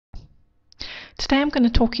Today I'm going to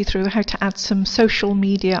talk you through how to add some social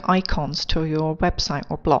media icons to your website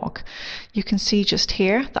or blog. You can see just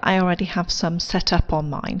here that I already have some set up on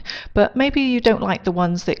mine, but maybe you don't like the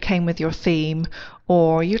ones that came with your theme,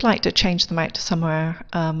 or you'd like to change them out to somewhere,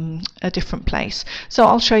 a different place. So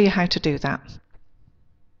I'll show you how to do that.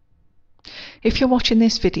 If you're watching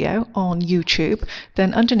this video on YouTube,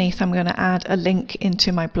 then underneath I'm going to add a link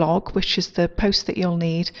into my blog, which is the post that you'll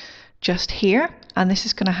need just here, and this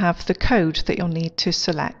is going to have the code that you'll need to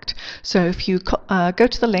select. So if you go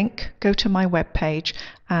to the link, go to my web page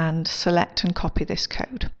and select and copy this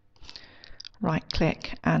code. Right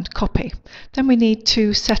click and copy. Then we need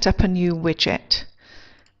to set up a new widget.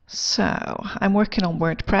 So I'm working on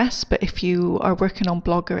WordPress, but if you are working on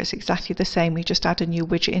Blogger, it's exactly the same. You just add a new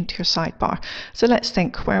widget into your sidebar. So let's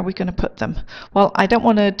think, where are we going to put them? Well, I don't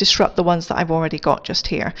want to disrupt the ones that I've already got just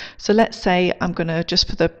here. So let's say I'm going to, just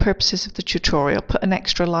for the purposes of the tutorial, put an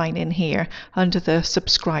extra line in here under the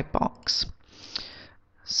subscribe box.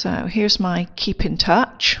 So here's my keep in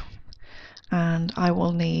touch, and I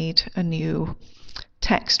will need a new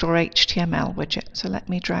text or HTML widget. So let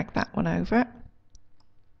me drag that one over.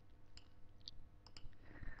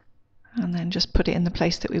 And then just put it in the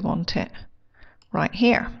place that we want it, right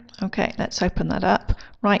here. Okay, let's open that up,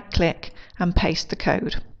 right click and paste the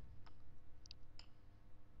code.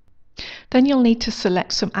 Then you'll need to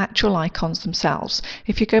select some actual icons themselves.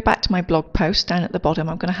 If you go back to my blog post down at the bottom,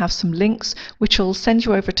 I'm going to have some links which will send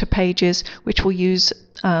you over to pages which will use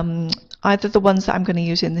either the ones that I'm going to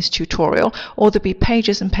use in this tutorial, or there'll be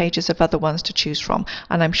pages and pages of other ones to choose from,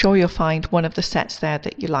 and I'm sure you'll find one of the sets there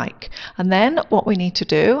that you like. And then what we need to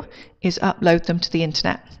do is upload them to the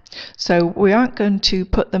internet. So we aren't going to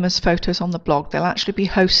put them as photos on the blog. They'll actually be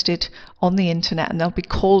hosted on the internet and they'll be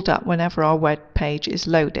called up whenever our web page is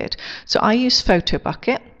loaded. So I use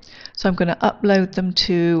PhotoBucket. So I'm going to upload them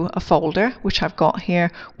to a folder which I've got here,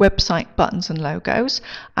 website buttons and logos,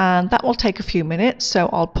 and that will take a few minutes, so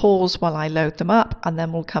I'll pause while I load them up and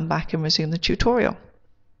then we'll come back and resume the tutorial.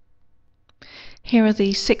 Here are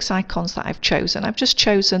the 6 icons that I've chosen. I've just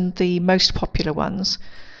chosen the most popular ones.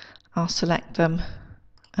 I'll select them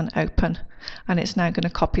and open, and it's now going to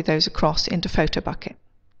copy those across into PhotoBucket.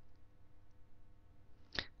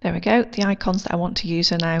 There we go, the icons that I want to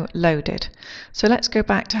use are now loaded. So let's go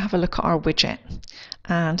back to have a look at our widget.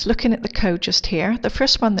 And looking at the code just here, the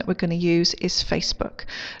first one that we're going to use is Facebook.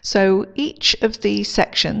 So each of the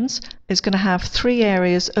sections is going to have 3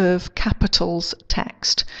 areas of capitals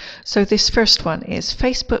text. So this first one is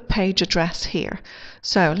Facebook page address here.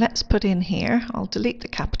 So let's put in here, I'll delete the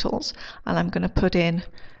capitals, and I'm going to put in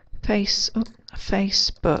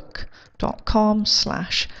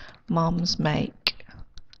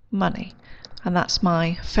facebook.com/momsmakemoney, and that's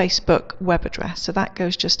my Facebook web address, so that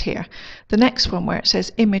goes just here. The next one, where it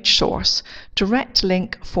says image source, direct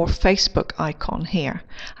link for Facebook icon here,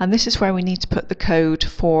 and this is where we need to put the code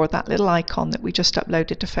for that little icon that we just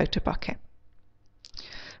uploaded to PhotoBucket.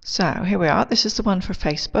 So here we are, this is the one for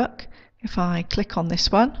Facebook. If I click on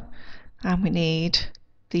this one, and we need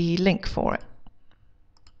the link for it.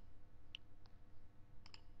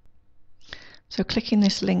 So clicking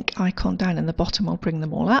this link icon down in the bottom will bring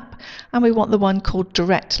them all up, and we want the one called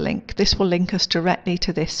direct link. This will link us directly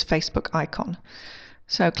to this Facebook icon.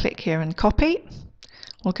 So click here and copy.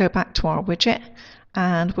 We'll go back to our widget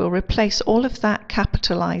and we'll replace all of that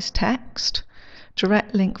capitalized text,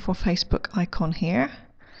 direct link for Facebook icon here.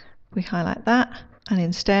 We highlight that and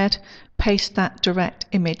instead paste that direct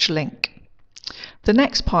image link. The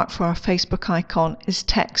next part for our Facebook icon is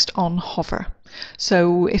text on hover.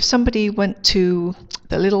 So if somebody went to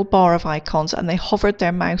the little bar of icons and they hovered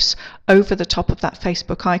their mouse over the top of that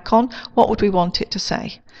Facebook icon, what would we want it to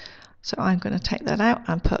say? So I'm going to take that out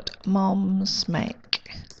and put moms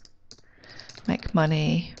make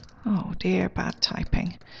money, oh dear, bad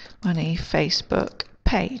typing, money Facebook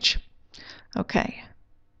page. Okay,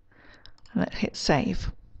 and let's hit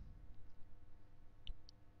save.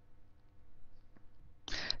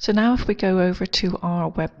 So now if we go over to our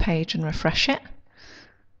web page and refresh it,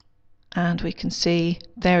 and we can see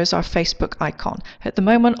there is our Facebook icon. At the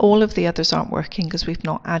moment all of the others aren't working because we've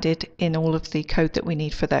not added in all of the code that we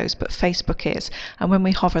need for those, but Facebook is. And when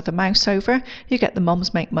we hover the mouse over, you get the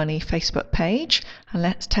Moms Make Money Facebook page, and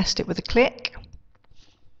let's test it with a click.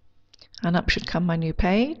 And up should come my new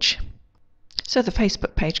page. So the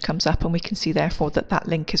Facebook page comes up and we can see therefore that that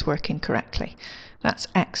link is working correctly. That's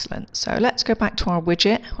excellent. So let's go back to our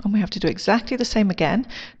widget and we have to do exactly the same again.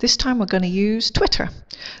 This time we're going to use Twitter.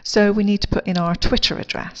 So we need to put in our Twitter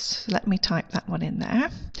address. So let me type that one in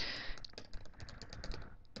there.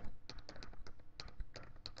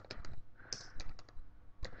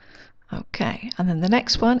 Okay. Okay, and then the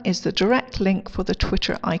next one is the direct link for the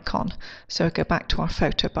Twitter icon. So go back to our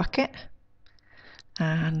photo bucket.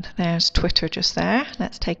 And there's Twitter just there.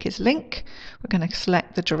 Let's take his link. We're going to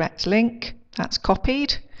select the direct link. That's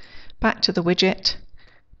copied. Back to the widget,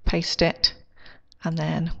 paste it, and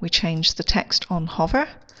then we change the text on hover.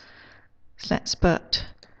 So let's put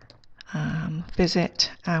visit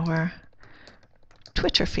our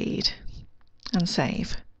Twitter feed and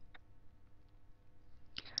save.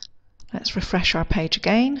 Let's refresh our page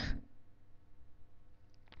again.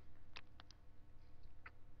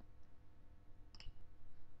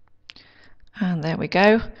 And there we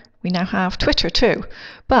go. We now have Twitter too.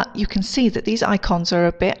 But you can see that these icons are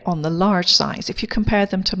a bit on the large size. If you compare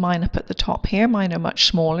them to mine up at the top here, mine are much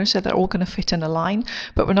smaller, so they're all going to fit in a line,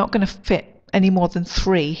 but we're not going to fit any more than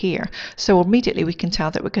 3 here. So immediately we can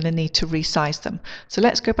tell that we're going to need to resize them. So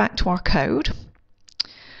let's go back to our code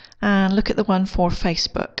and look at the one for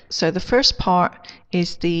Facebook. So the first part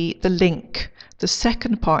is the link. The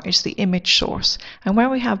second part is the image source. And where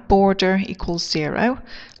we have border equals 0,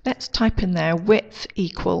 let's type in there width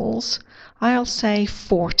equals, I'll say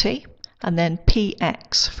 40, and then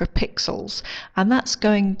px for pixels. And that's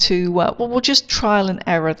going to, well, we'll just trial and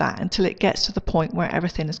error that until it gets to the point where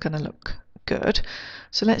everything is going to look good.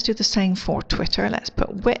 So let's do the same for Twitter. Let's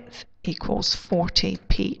put width equals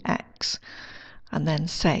 40px and then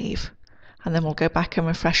save. And then we'll go back and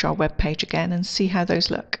refresh our web page again and see how those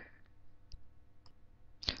look.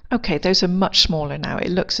 Okay, those are much smaller now. It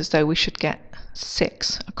looks as though we should get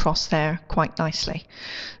 6 across there quite nicely.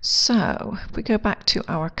 So if we go back to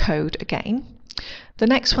our code again, the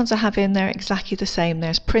next ones I have in there exactly the same.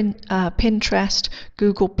 There's Pinterest,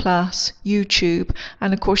 Google+, YouTube,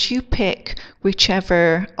 and of course you pick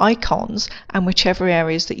whichever icons and whichever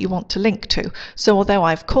areas that you want to link to. So although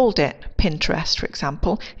I've called it Pinterest, for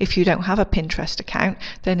example, if you don't have a Pinterest account,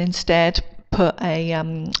 then instead put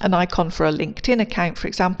an icon for a LinkedIn account, for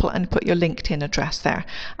example, and put your LinkedIn address there,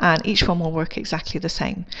 and each one will work exactly the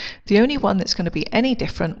same. The only one that's going to be any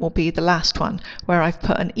different will be the last one, where I've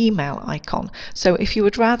put an email icon. So if you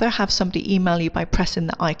would rather have somebody email you by pressing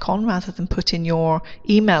the icon rather than putting your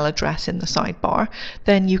email address in the sidebar,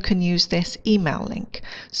 then you can use this email link.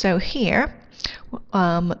 So here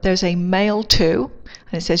there's a mail to,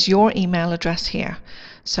 and it says your email address here.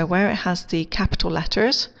 So where it has the capital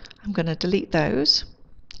letters, I'm going to delete those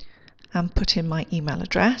and put in my email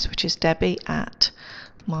address, which is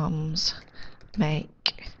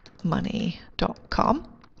debbie@momsmakemoney.com.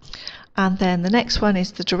 And then the next one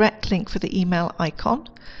is the direct link for the email icon.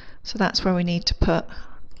 So that's where we need to put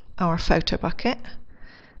our photo bucket.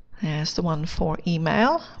 There's the one for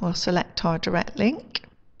email. We'll select our direct link,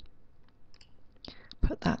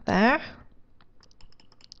 put that there.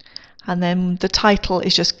 And then the title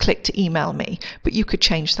is just click to email me, but you could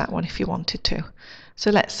change that one if you wanted to. So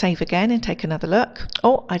let's save again and take another look.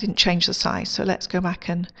 Oh, I didn't change the size, so let's go back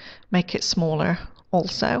and make it smaller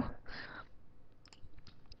also.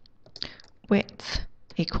 Width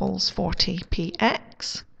equals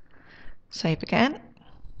 40px. Save again.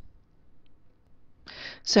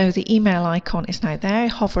 So the email icon is now there.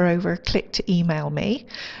 Hover over, click to email me.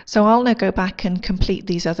 So I'll now go back and complete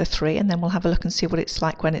these other 3, and then we'll have a look and see what it's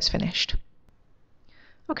like when it's finished.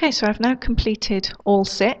 Okay, so I've now completed all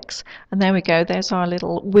 6, and there we go. There's our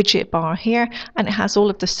little widget bar here, and it has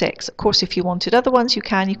all of the 6. Of course, if you wanted other ones, you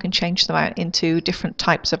can change them out into different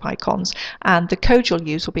types of icons, and the code you'll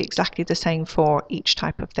use will be exactly the same for each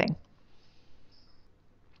type of thing.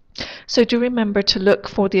 So do remember to look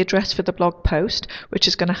for the address for the blog post, which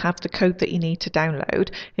is going to have the code that you need to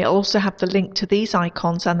download. It'll also have the link to these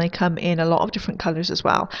icons, and they come in a lot of different colors as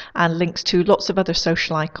well, and links to lots of other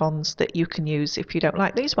social icons that you can use if you don't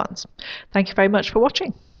like these ones. Thank you very much for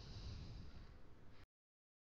watching.